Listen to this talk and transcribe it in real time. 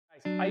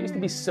I used to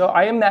be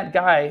I am that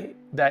guy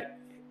that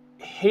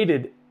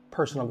hated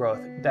personal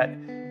growth,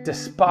 that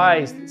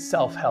despised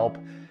self-help,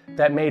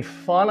 that made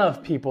fun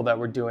of people that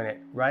were doing it,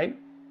 right?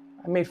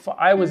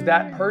 I was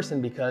that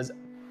person because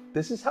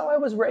this is how I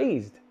was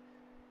raised.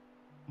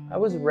 I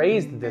was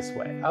raised this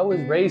way. I was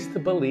raised to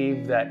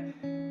believe that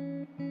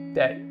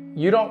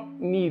you don't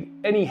need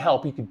any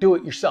help. You can do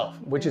it yourself,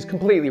 which is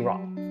completely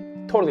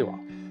wrong, totally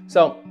wrong.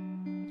 So,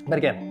 but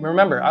again,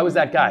 remember, I was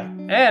that guy.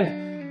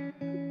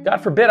 And God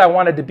forbid I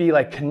wanted to be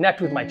like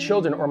connect with my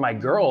children or my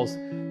girls,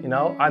 you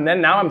know, and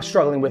then now I'm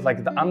struggling with like,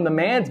 I'm the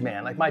man's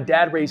man. Like my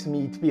dad raised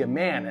me to be a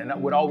man and I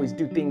would always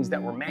do things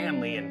that were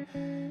manly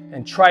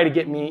and try to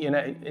get me in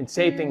and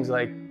say things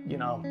like, you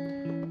know,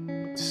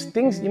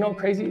 things, you know,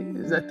 crazy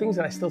is that things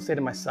that I still say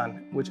to my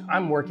son, which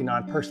I'm working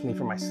on personally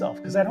for myself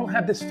because I don't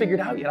have this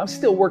figured out yet. I'm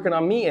still working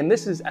on me, and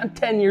I'm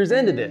 10 years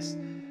into this,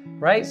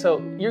 right?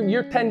 So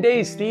you're 10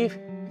 days, Steve.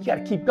 You got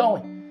to keep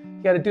going.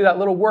 You got to do that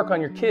little work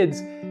on your kids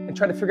and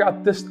try to figure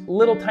out this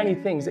little tiny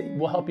things that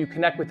will help you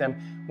connect with them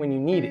when you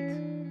need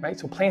it, right?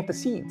 So plant the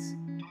seeds.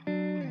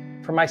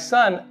 For my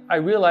son, I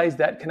realized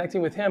that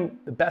connecting with him,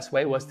 the best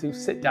way was to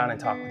sit down and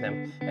talk with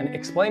him and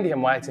explain to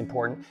him why it's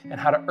important and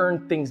how to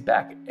earn things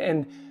back.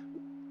 And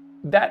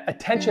that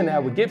attention that I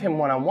would give him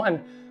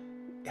one-on-one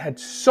had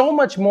so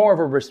much more of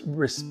a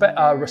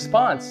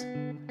response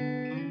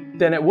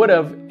than it would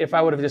have if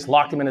I would have just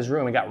locked him in his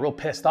room and got real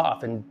pissed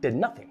off and did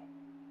nothing.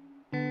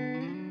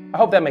 I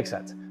hope that makes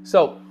sense.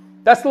 So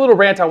that's the little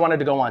rant I wanted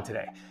to go on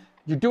today.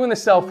 You're doing the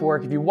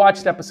self-work. If you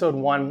watched episode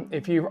 1,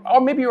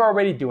 or maybe you're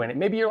already doing it,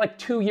 maybe you're like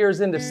 2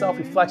 years into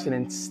self-reflection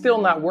and still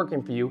not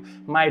working for you,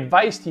 my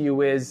advice to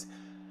you is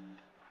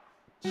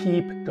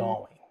keep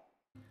going.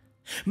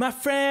 My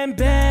friend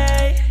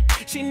Bay,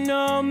 she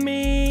know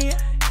me,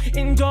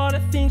 and all the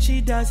things she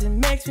does, it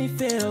makes me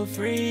feel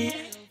free.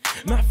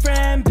 My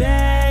friend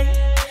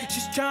Bay,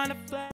 she's trying to fly.